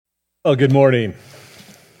Well, good morning.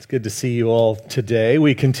 It's good to see you all today.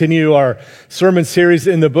 We continue our sermon series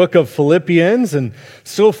in the book of Philippians, and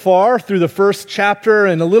so far through the first chapter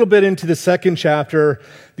and a little bit into the second chapter,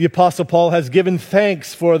 the Apostle Paul has given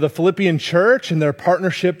thanks for the Philippian church and their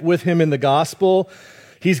partnership with him in the gospel.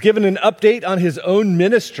 He's given an update on his own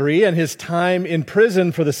ministry and his time in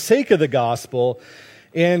prison for the sake of the gospel,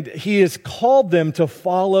 and he has called them to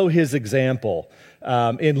follow his example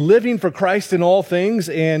in living for Christ in all things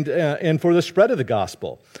and for the spread of the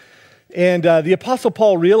gospel. And the Apostle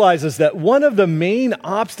Paul realizes that one of the main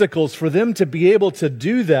obstacles for them to be able to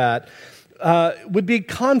do that would be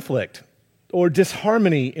conflict or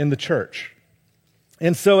disharmony in the church.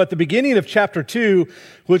 And so at the beginning of chapter 2,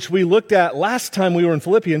 which we looked at last time we were in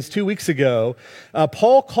Philippians 2 weeks ago,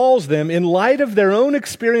 Paul calls them, in light of their own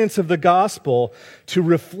experience of the gospel, to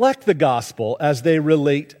reflect the gospel as they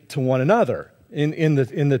relate to one another in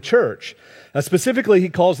the church. Specifically, he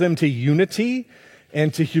calls them to unity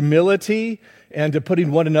and to humility and to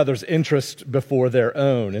putting one another's interest before their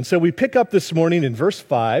own. And so we pick up this morning in verse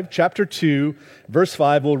 5, chapter 2, verse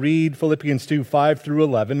 5. We'll read Philippians 2, 5 through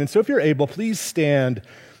 11. And so if you're able, please stand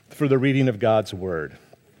for the reading of God's word.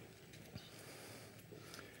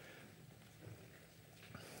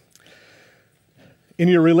 In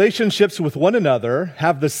your relationships with one another,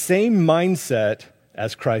 have the same mindset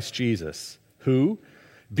as Christ Jesus, who,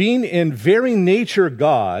 being in very nature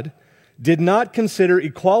God, did not consider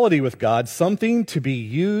equality with God something to be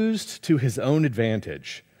used to his own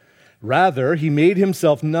advantage. Rather, he made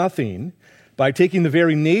himself nothing by taking the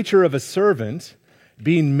very nature of a servant,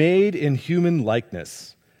 being made in human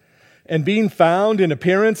likeness. And being found in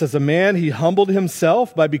appearance as a man, he humbled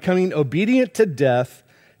himself by becoming obedient to death,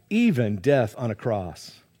 even death on a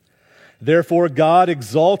cross. Therefore, God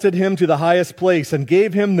exalted him to the highest place and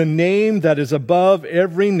gave him the name that is above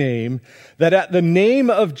every name, that at the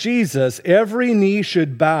name of Jesus every knee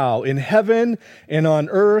should bow in heaven and on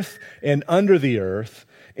earth and under the earth,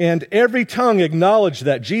 and every tongue acknowledge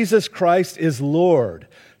that Jesus Christ is Lord,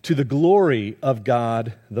 to the glory of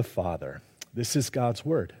God the Father. This is God's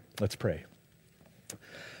word. Let's pray.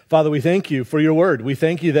 Father, we thank you for your word. We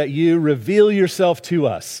thank you that you reveal yourself to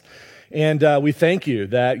us. And we thank you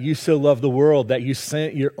that you so love the world that you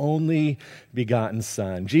sent your only begotten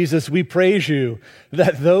Son. Jesus, we praise you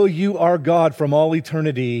that though you are God from all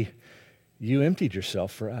eternity, you emptied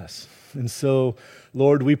yourself for us. And so,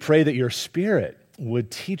 Lord, we pray that your Spirit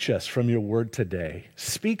would teach us from your word today.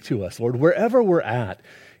 Speak to us, Lord, wherever we're at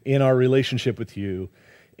in our relationship with you.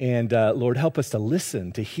 And Lord, help us to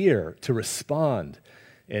listen, to hear, to respond,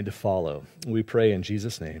 and to follow. We pray in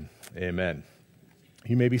Jesus' name. Amen.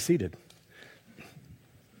 You may be seated.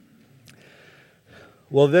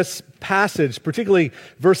 Well, this passage, particularly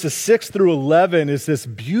verses 6 through 11, is this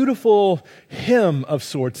beautiful hymn of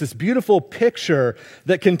sorts, this beautiful picture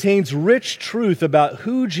that contains rich truth about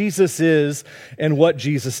who Jesus is and what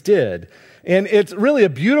Jesus did. And it's really a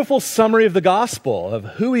beautiful summary of the gospel, of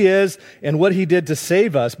who he is and what he did to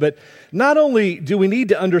save us. But not only do we need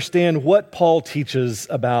to understand what Paul teaches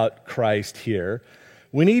about Christ here,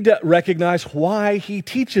 we need to recognize why he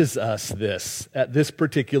teaches us this at this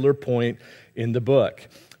particular point in the book.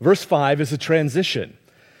 Verse 5 is a transition.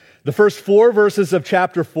 The first 4 verses of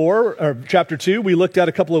chapter 2 we looked at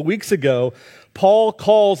a couple of weeks ago. Paul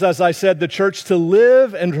calls, as I said, the church to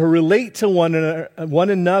live and to relate to one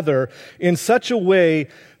another in such a way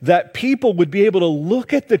that people would be able to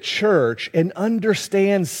look at the church and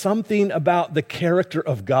understand something about the character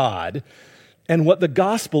of God and what the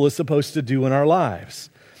gospel is supposed to do in our lives.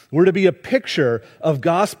 We're to be a picture of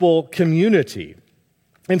gospel community.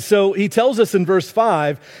 And so he tells us in verse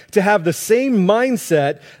 5 to have the same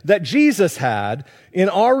mindset that Jesus had in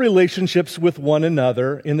our relationships with one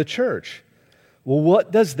another in the church. Well,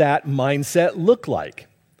 what does that mindset look like?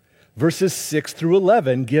 Verses 6 through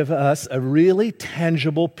 11 give us a really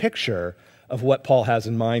tangible picture of what Paul has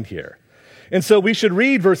in mind here. And so we should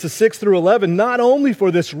read verses 6 through 11 not only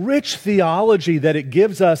for this rich theology that it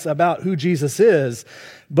gives us about who Jesus is,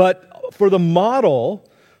 but for the model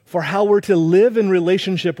for how we're to live in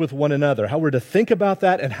relationship with one another, how we're to think about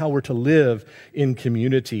that, and how we're to live in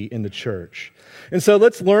community in the church. And so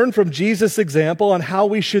let's learn from Jesus' example on how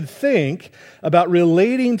we should think about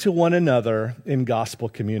relating to one another in gospel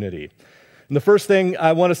community. And the first thing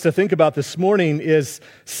I want us to think about this morning is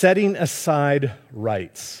setting aside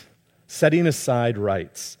rights. Setting aside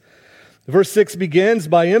rights. Verse 6 begins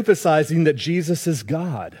by emphasizing that Jesus is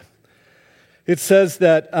God. It says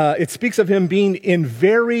that it speaks of him being in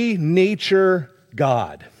very nature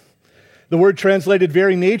God. The word translated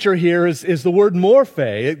very nature here is the word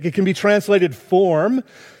morphe. It can be translated form,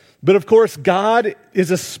 But of course, God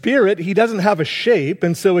is a spirit. He doesn't have a shape,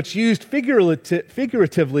 and so it's used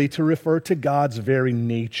figuratively to refer to God's very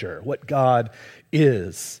nature, what God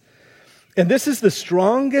is. And this is the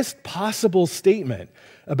strongest possible statement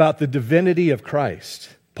about the divinity of Christ.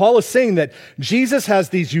 Paul is saying that Jesus has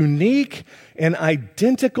these unique and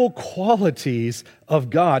identical qualities of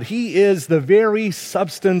God. He is the very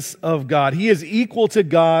substance of God. He is equal to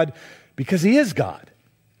God because he is God.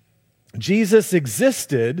 Jesus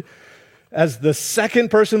existed as the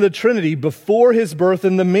second person of the Trinity before his birth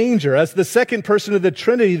in the manger. As the second person of the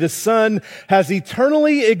Trinity, the Son has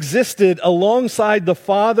eternally existed alongside the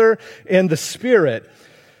Father and the Spirit.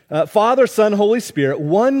 Father, Son, Holy Spirit,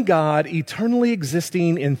 one God, eternally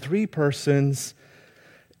existing in three persons.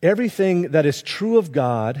 Everything that is true of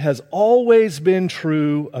God has always been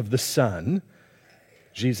true of the Son,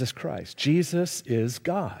 Jesus Christ. Jesus is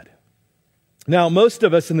God. Now, most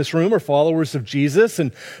of us in this room are followers of Jesus,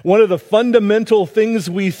 and one of the fundamental things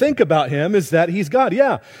we think about him is that he's God.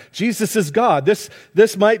 Yeah, Jesus is God.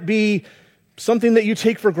 This might be something that you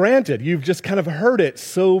take for granted. You've just kind of heard it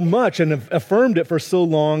so much and have affirmed it for so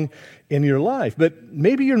long in your life. But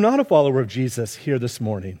maybe you're not a follower of Jesus here this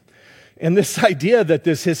morning. And this idea that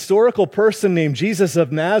this historical person named Jesus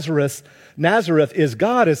of Nazareth is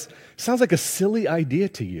God sounds like a silly idea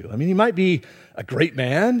to you. I mean, he might be a great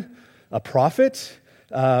man, a prophet,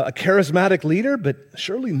 a charismatic leader, but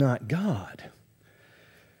surely not God.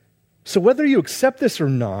 So whether you accept this or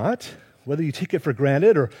not, whether you take it for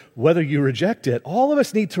granted or whether you reject it, all of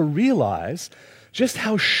us need to realize just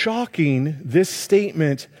how shocking this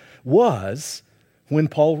statement was when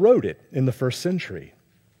Paul wrote it in the first century.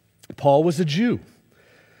 Paul was a Jew.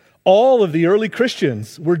 All of the early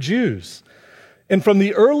Christians were Jews. And from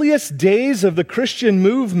the earliest days of the Christian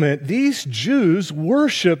movement, these Jews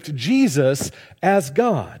worshiped Jesus as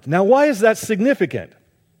God. Now, why is that significant?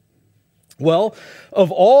 Well,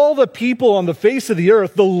 of all the people on the face of the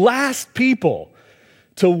earth, the last people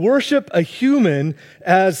to worship a human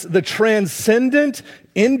as the transcendent,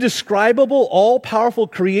 indescribable, all-powerful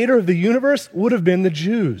creator of the universe would have been the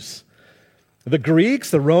Jews. The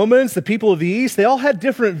Greeks, the Romans, the people of the East, they all had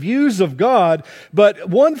different views of God, but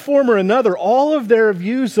one form or another, all of their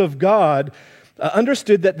views of God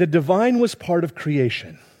understood that the divine was part of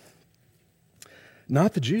creation.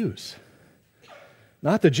 Not the Jews.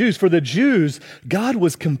 Not the Jews. For the Jews, God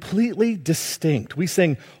was completely distinct. We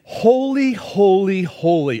sing, holy, holy,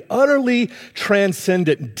 holy, utterly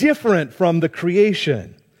transcendent, different from the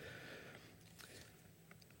creation.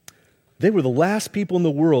 They were the last people in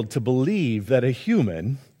the world to believe that a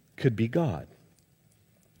human could be God.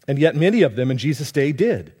 And yet many of them in Jesus' day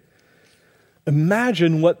did.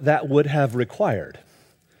 Imagine what that would have required.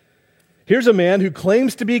 Here's a man who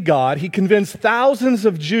claims to be God. He convinced thousands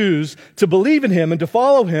of Jews to believe in him and to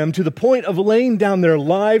follow him to the point of laying down their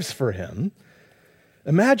lives for him.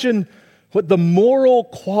 Imagine what the moral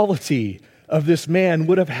quality of this man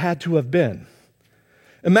would have had to have been.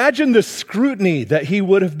 Imagine the scrutiny that he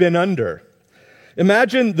would have been under.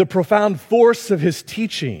 Imagine the profound force of his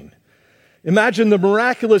teaching. Imagine the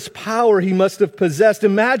miraculous power he must have possessed.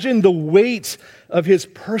 Imagine the weight of his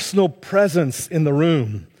personal presence in the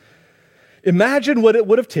room. Imagine what it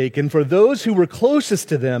would have taken for those who were closest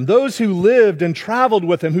to them, those who lived and traveled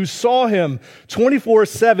with him, who saw him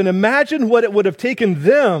 24/7. Imagine what it would have taken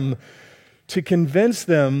them to convince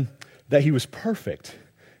them that he was perfect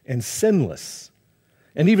and sinless.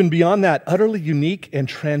 And even beyond that, utterly unique and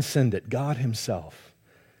transcendent, God himself.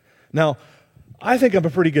 Now, I think I'm a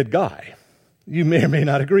pretty good guy. You may or may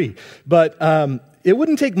not agree. But it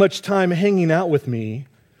wouldn't take much time hanging out with me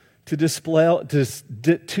to dispel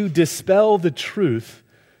the truth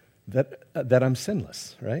that I'm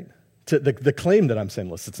sinless, right? The claim that I'm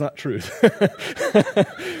sinless. It's not truth.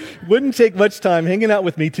 Wouldn't take much time hanging out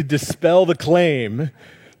with me to dispel the claim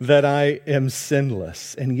that I am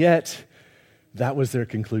sinless. And yet, that was their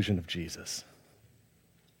conclusion of Jesus.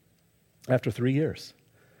 After 3 years.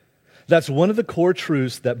 That's one of the core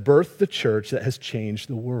truths that birthed the church that has changed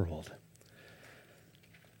the world.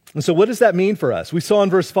 And so what does that mean for us? We saw in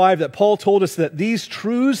verse 5 that Paul told us that these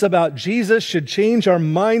truths about Jesus should change our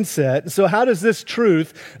mindset. So how does this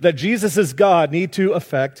truth that Jesus is God need to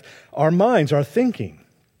affect our minds, our thinking?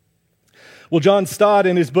 Well, John Stott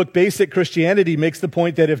in his book Basic Christianity makes the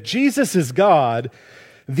point that if Jesus is God,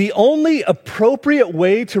 the only appropriate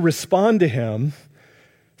way to respond to him,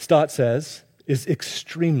 Stott says, is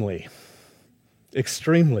extremely.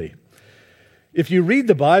 Extremely. If you read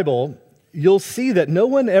the Bible, you'll see that no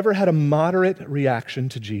one ever had a moderate reaction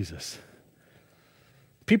to Jesus.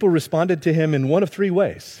 People responded to him in one of three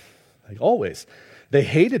ways, like always. They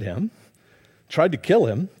hated him, tried to kill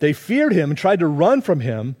him, they feared him and tried to run from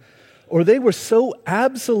him, or they were so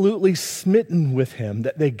absolutely smitten with him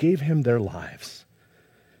that they gave him their lives.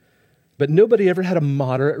 But nobody ever had a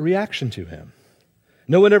moderate reaction to him.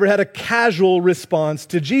 No one ever had a casual response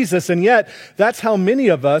to Jesus, and yet that's how many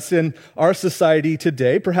of us in our society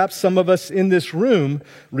today, perhaps some of us in this room,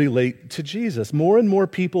 relate to Jesus. More and more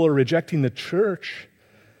people are rejecting the church,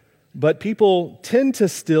 but people tend to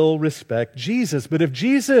still respect Jesus. But if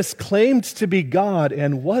Jesus claimed to be God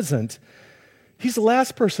and wasn't, he's the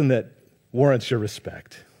last person that warrants your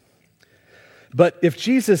respect. But if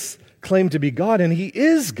Jesus claimed to be God and he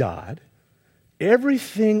is God,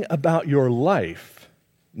 everything about your life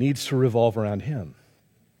needs to revolve around him.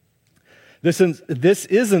 This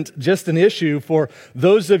isn't just an issue for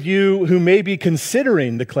those of you who may be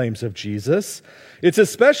considering the claims of Jesus. It's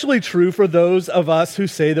especially true for those of us who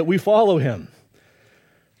say that we follow him,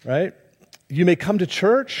 right? You may come to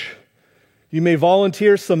church, you may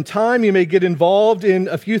volunteer some time, you may get involved in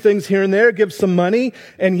a few things here and there, give some money,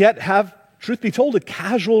 and yet have, truth be told, a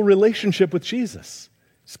casual relationship with Jesus.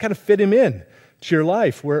 Just kind of fit him in to your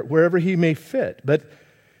life wherever he may fit. But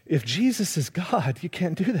if Jesus is God, you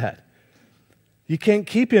can't do that. You can't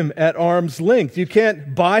keep him at arm's length. You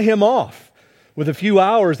can't buy him off with a few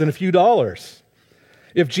hours and a few dollars.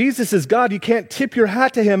 If Jesus is God, you can't tip your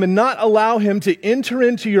hat to him and not allow him to enter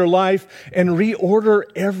into your life and reorder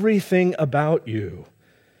everything about you.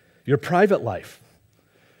 Your private life,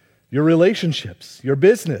 your relationships, your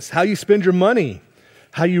business, how you spend your money,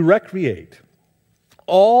 how you recreate.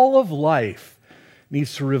 All of life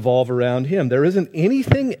needs to revolve around him. There isn't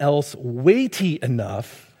anything else weighty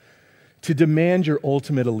enough to demand your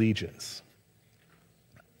ultimate allegiance.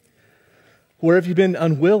 Where have you been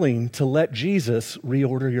unwilling to let Jesus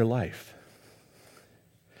reorder your life?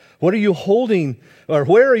 What are you holding, or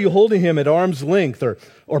where are you holding him at arm's length,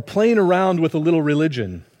 or playing around with a little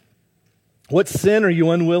religion? What sin are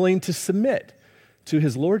you unwilling to submit to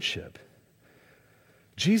his lordship?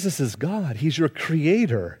 Jesus is God. He's your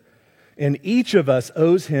creator. And each of us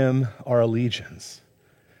owes him our allegiance.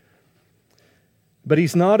 But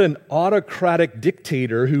he's not an autocratic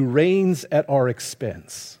dictator who reigns at our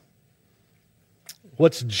expense.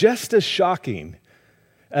 What's just as shocking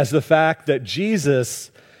as the fact that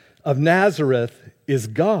Jesus of Nazareth is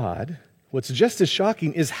God, what's just as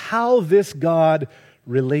shocking is how this God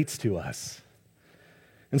relates to us.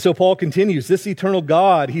 And so Paul continues, this eternal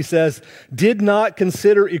God, he says, did not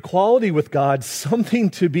consider equality with God something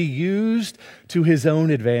to be used to his own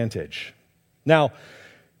advantage. Now,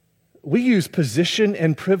 we use position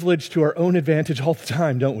and privilege to our own advantage all the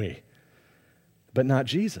time, don't we? But not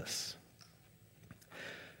Jesus.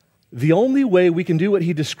 The only way we can do what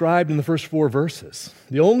he described in the first 4 verses,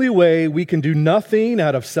 the only way we can do nothing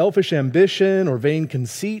out of selfish ambition or vain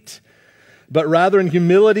conceit, but rather in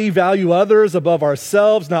humility value others above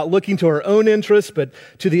ourselves, not looking to our own interests, but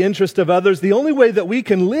to the interest of others. The only way that we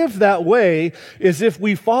can live that way is if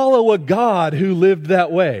we follow a God who lived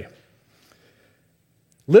that way.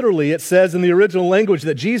 Literally, it says in the original language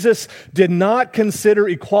that Jesus did not consider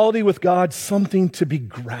equality with God something to be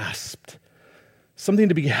grasped, something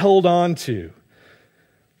to be held on to.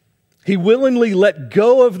 He willingly let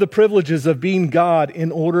go of the privileges of being God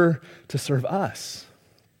in order to serve us.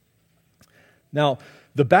 Now,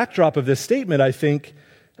 the backdrop of this statement, I think,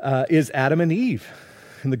 is Adam and Eve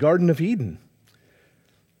in the Garden of Eden.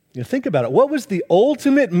 Think about it. What was the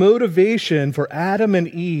ultimate motivation for Adam and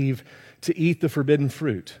Eve to eat the forbidden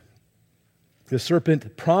fruit? The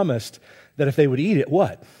serpent promised that if they would eat it,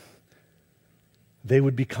 what? They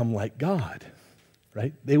would become like God,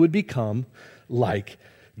 right? They would become like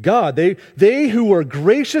God. They who were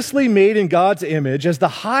graciously made in God's image as the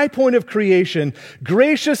high point of creation,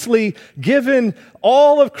 graciously given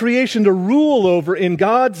all of creation to rule over in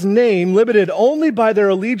God's name, limited only by their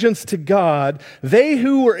allegiance to God, they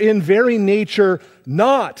who were in very nature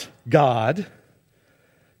not God,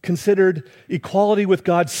 considered equality with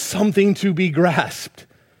God something to be grasped.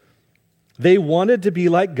 They wanted to be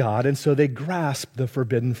like God, and so they grasped the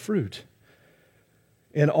forbidden fruit.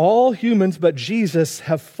 And all humans but Jesus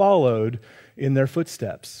have followed in their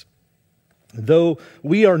footsteps. Though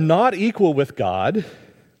we are not equal with God,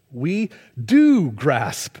 we do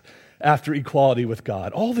grasp after equality with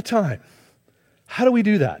God all the time. How do we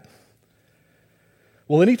do that?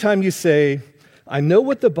 Well, anytime you say, I know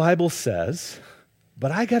what the Bible says,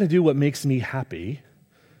 but I got to do what makes me happy,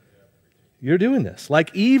 you're doing this.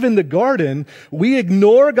 Like Eve in the garden, we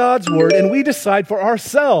ignore God's word and we decide for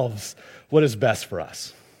ourselves what is best for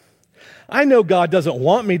us. I know God doesn't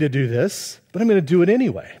want me to do this, but I'm going to do it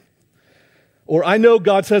anyway. Or I know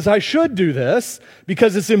God says I should do this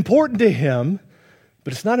because it's important to him,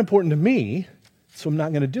 but it's not important to me, so I'm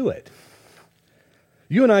not going to do it.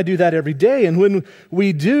 You and I do that every day, and when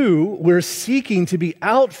we do, we're seeking to be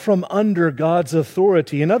out from under God's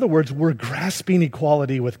authority. In other words, we're grasping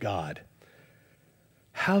equality with God.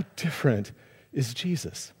 How different is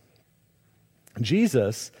Jesus?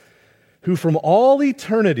 Jesus, who from all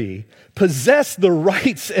eternity possessed the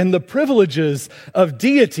rights and the privileges of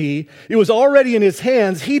deity, it was already in his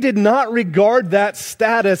hands. He did not regard that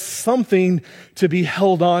status something to be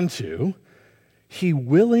held on to. He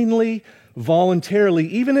willingly, voluntarily,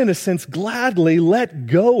 even in a sense gladly let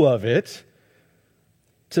go of it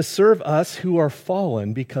to serve us who are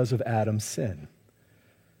fallen because of Adam's sin.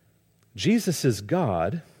 Jesus is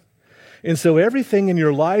God, and so everything in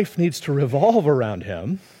your life needs to revolve around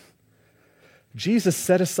him. Jesus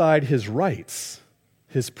set aside his rights,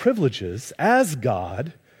 his privileges as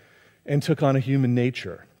God, and took on a human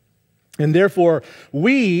nature. And therefore,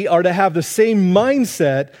 we are to have the same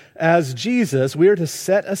mindset as Jesus. We are to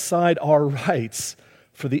set aside our rights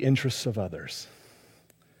for the interests of others.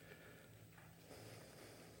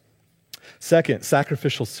 Second,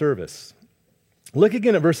 sacrificial service. Look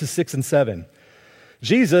again at verses 6 and 7.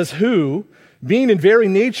 Jesus, who, being in very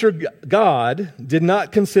nature God, did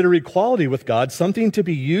not consider equality with God something to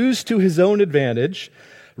be used to his own advantage.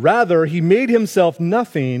 Rather, he made himself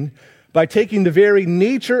nothing by taking the very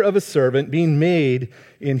nature of a servant, being made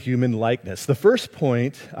in human likeness. The first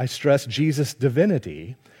point, I stress Jesus'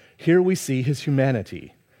 divinity. Here we see his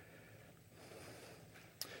humanity.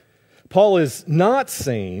 Paul is not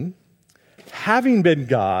saying, having been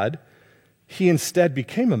God, he instead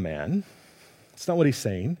became a man. That's not what he's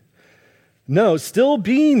saying. No, still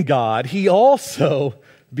being God, he also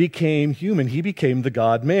became human. He became the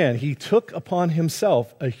God-man. He took upon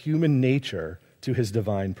himself a human nature to his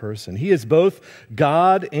divine person. He is both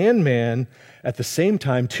God and man at the same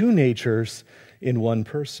time, two natures in one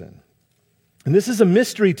person. And this is a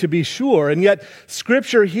mystery to be sure, and yet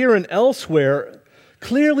Scripture here and elsewhere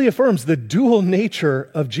clearly affirms the dual nature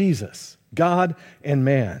of Jesus, God and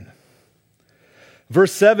man.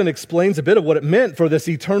 Verse 7 explains a bit of what it meant for this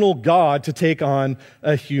eternal God to take on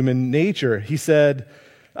a human nature.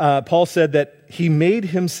 Paul said that he made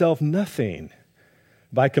himself nothing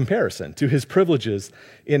by comparison to his privileges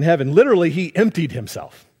in heaven. Literally, he emptied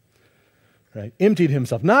himself. Right? Emptied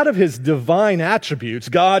himself. Not of his divine attributes.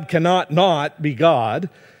 God cannot not be God.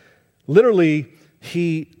 Literally,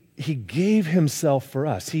 he gave himself for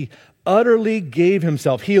us. He utterly gave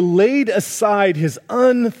himself. He laid aside his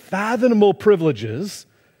unfathomable privileges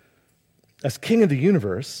as King of the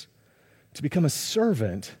universe to become a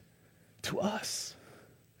servant to us,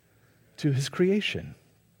 to his creation.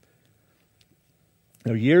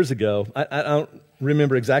 Years ago, I don't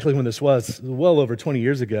remember exactly when this was, well over 20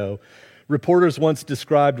 years ago, reporters once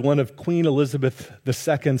described one of Queen Elizabeth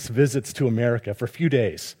II's visits to America for a few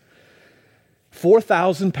days.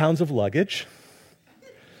 4,000 pounds of luggage.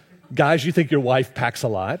 Guys, you think your wife packs a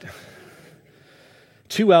lot.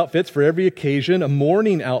 2 outfits for every occasion, a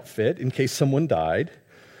mourning outfit in case someone died,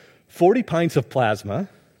 40 pints of plasma,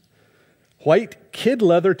 white kid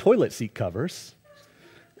leather toilet seat covers,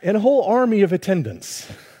 and a whole army of attendants,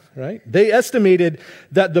 right? They estimated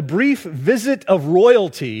that the brief visit of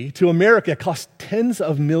royalty to America cost tens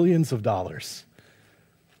of millions of dollars.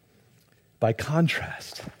 By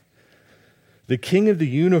contrast, the King of the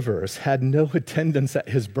universe had no attendants at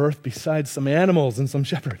his birth besides some animals and some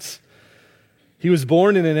shepherds. He was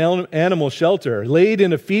born in an animal shelter, laid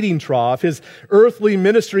in a feeding trough. His earthly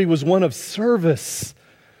ministry was one of service,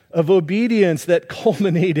 of obedience that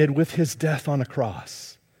culminated with his death on a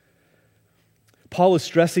cross. Paul is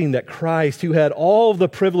stressing that Christ, who had all the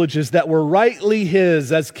privileges that were rightly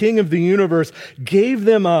his as King of the universe, gave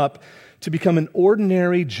them up to become an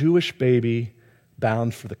ordinary Jewish baby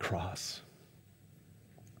bound for the cross.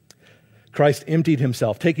 Christ emptied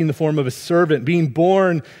himself, taking the form of a servant, being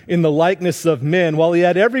born in the likeness of men. While he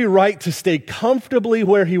had every right to stay comfortably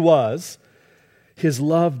where he was, his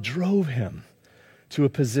love drove him to a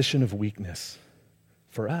position of weakness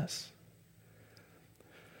for us.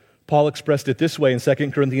 Paul expressed it this way in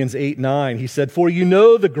 2 Corinthians 8:9. He said, "For you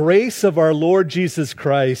know the grace of our Lord Jesus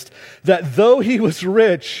Christ, that though he was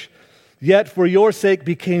rich, yet for your sake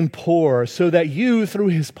became poor, so that you, through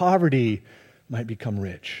his poverty, might become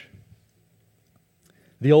rich."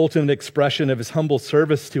 The ultimate expression of his humble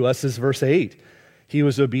service to us is verse 8. He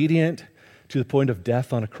was obedient to the point of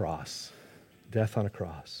death on a cross. Death on a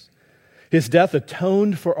cross. His death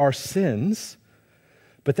atoned for our sins,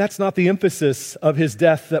 But that's not the emphasis of his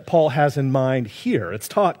death that Paul has in mind here. It's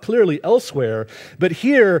taught clearly elsewhere, but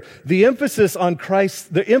here the emphasis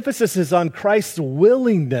is on Christ's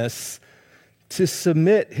willingness to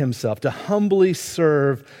submit himself, to humbly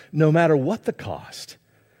serve no matter what the cost,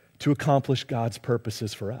 to accomplish God's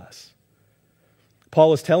purposes for us.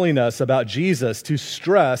 Paul is telling us about Jesus to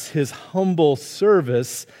stress his humble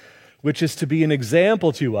service, which is to be an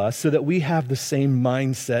example to us so that we have the same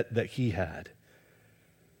mindset that he had.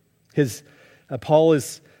 Paul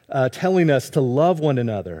is telling us to love one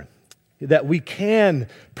another, that we can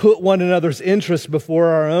put one another's interests before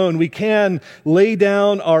our own. We can lay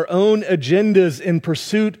down our own agendas in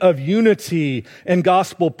pursuit of unity and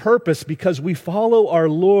gospel purpose because we follow our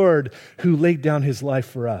Lord who laid down his life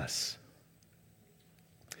for us.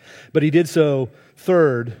 But he did so,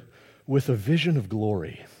 third, with a vision of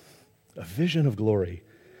glory. A vision of glory.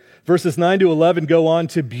 Verses 9 to 11 go on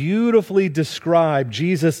to beautifully describe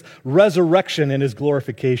Jesus' resurrection and his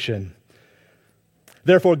glorification.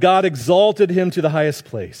 Therefore, God exalted him to the highest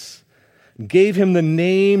place and gave him the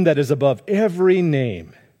name that is above every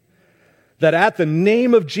name, that at the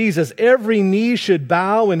name of Jesus, every knee should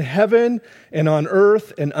bow in heaven and on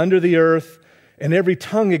earth and under the earth, and every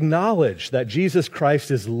tongue acknowledge that Jesus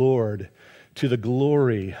Christ is Lord, to the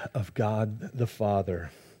glory of God the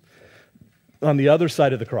Father. On the other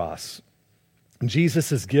side of the cross,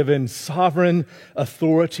 Jesus is given sovereign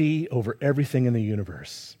authority over everything in the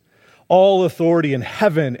universe. All authority in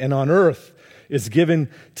heaven and on earth is given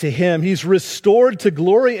to him. He's restored to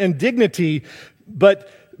glory and dignity, but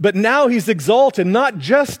now he's exalted not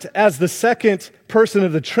just as the second person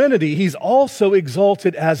of the Trinity, he's also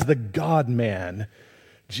exalted as the God-man,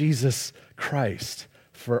 Jesus Christ,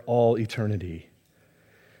 for all eternity.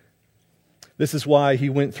 This is why he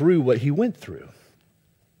went through what he went through.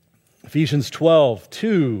 Ephesians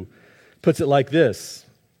 12:2 puts it like this: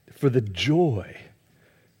 for the joy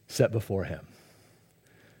set before him.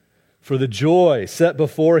 For the joy set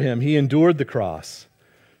before him, he endured the cross,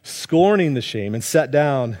 scorning the shame, and sat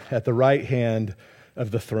down at the right hand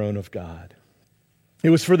of the throne of God. It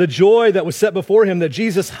was for the joy that was set before him that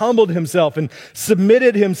Jesus humbled himself and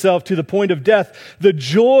submitted himself to the point of death, the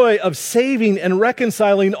joy of saving and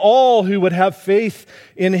reconciling all who would have faith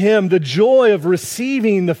in him, the joy of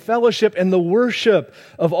receiving the fellowship and the worship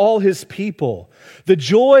of all his people, the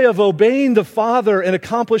joy of obeying the Father and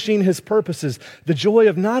accomplishing his purposes, the joy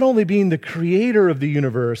of not only being the creator of the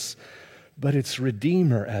universe, but its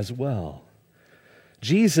redeemer as well.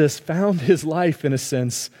 Jesus found his life, in a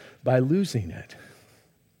sense, by losing it.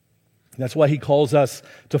 That's why he calls us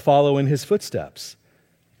to follow in his footsteps.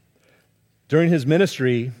 During his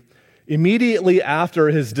ministry, immediately after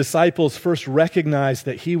his disciples first recognized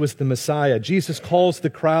that he was the Messiah, Jesus calls the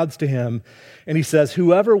crowds to him and he says,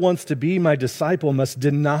 "Whoever wants to be my disciple must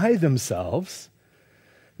deny themselves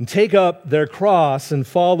and take up their cross and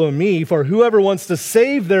follow me. For whoever wants to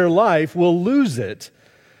save their life will lose it,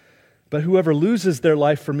 but whoever loses their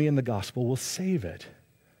life for me in the gospel will save it."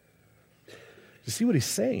 You see what he's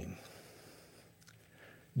saying?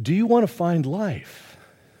 Do you want to find life?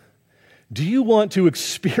 Do you want to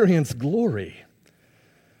experience glory?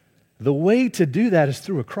 The way to do that is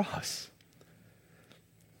through a cross.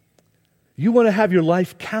 You want to have your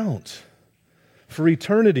life count for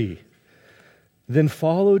eternity? Then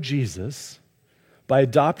follow Jesus by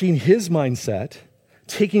adopting his mindset,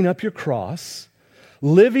 taking up your cross,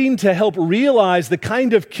 living to help realize the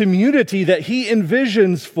kind of community that he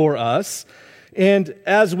envisions for us. And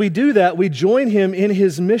as we do that, we join him in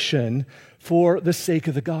his mission for the sake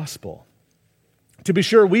of the gospel. To be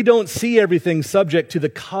sure, we don't see everything subject to the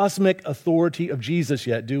cosmic authority of Jesus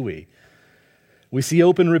yet, do we? We see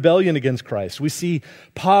open rebellion against Christ. We see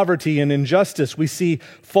poverty and injustice. We see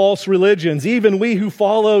false religions. Even we who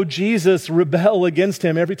follow Jesus rebel against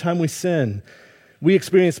him every time we sin. We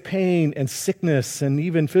experience pain and sickness and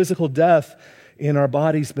even physical death in our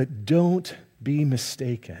bodies, but don't be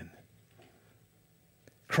mistaken.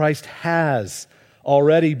 Christ has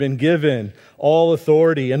already been given all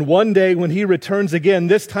authority. And one day when he returns again,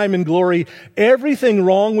 this time in glory, everything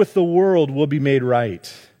wrong with the world will be made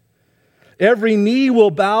right. Every knee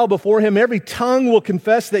will bow before him. Every tongue will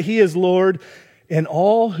confess that he is Lord. And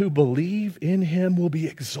all who believe in him will be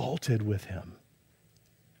exalted with him.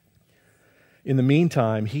 In the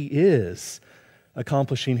meantime, he is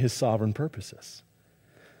accomplishing his sovereign purposes.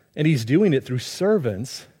 And he's doing it through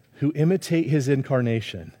servants who imitate his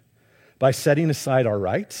incarnation by setting aside our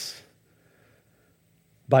rights,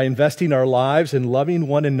 by investing our lives in loving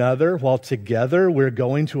one another while together we're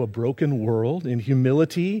going to a broken world in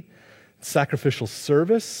humility, sacrificial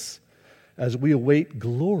service, as we await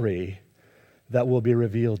glory that will be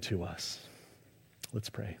revealed to us. Let's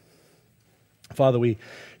pray. Father, we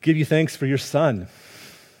give you thanks for your Son.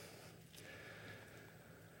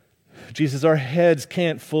 Jesus, our heads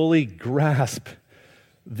can't fully grasp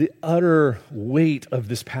the utter weight of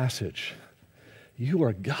this passage. You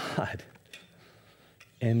are God,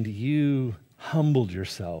 and you humbled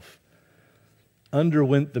yourself,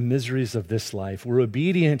 underwent the miseries of this life, were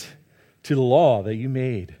obedient to the law that you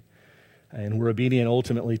made, and were obedient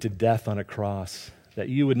ultimately to death on a cross. That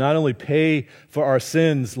you would not only pay for our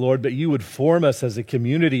sins, Lord, but you would form us as a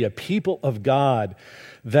community, a people of God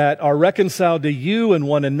that are reconciled to you and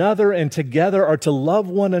one another, and together are to love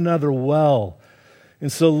one another well. And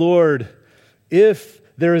so, Lord, if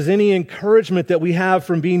there is any encouragement that we have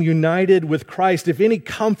from being united with Christ, if any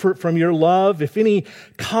comfort from your love, if any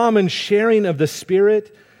common sharing of the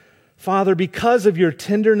Spirit, Father, because of your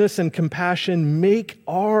tenderness and compassion, make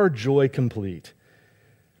our joy complete.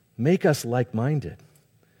 Make us like-minded.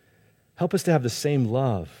 Help us to have the same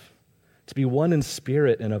love, to be one in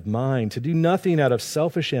spirit and of mind, to do nothing out of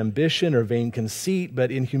selfish ambition or vain conceit,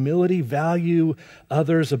 but in humility value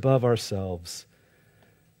others above ourselves,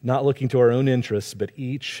 not looking to our own interests, but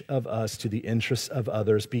each of us to the interests of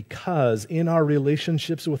others, because in our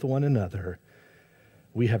relationships with one another,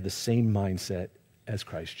 we have the same mindset as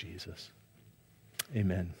Christ Jesus.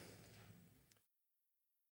 Amen.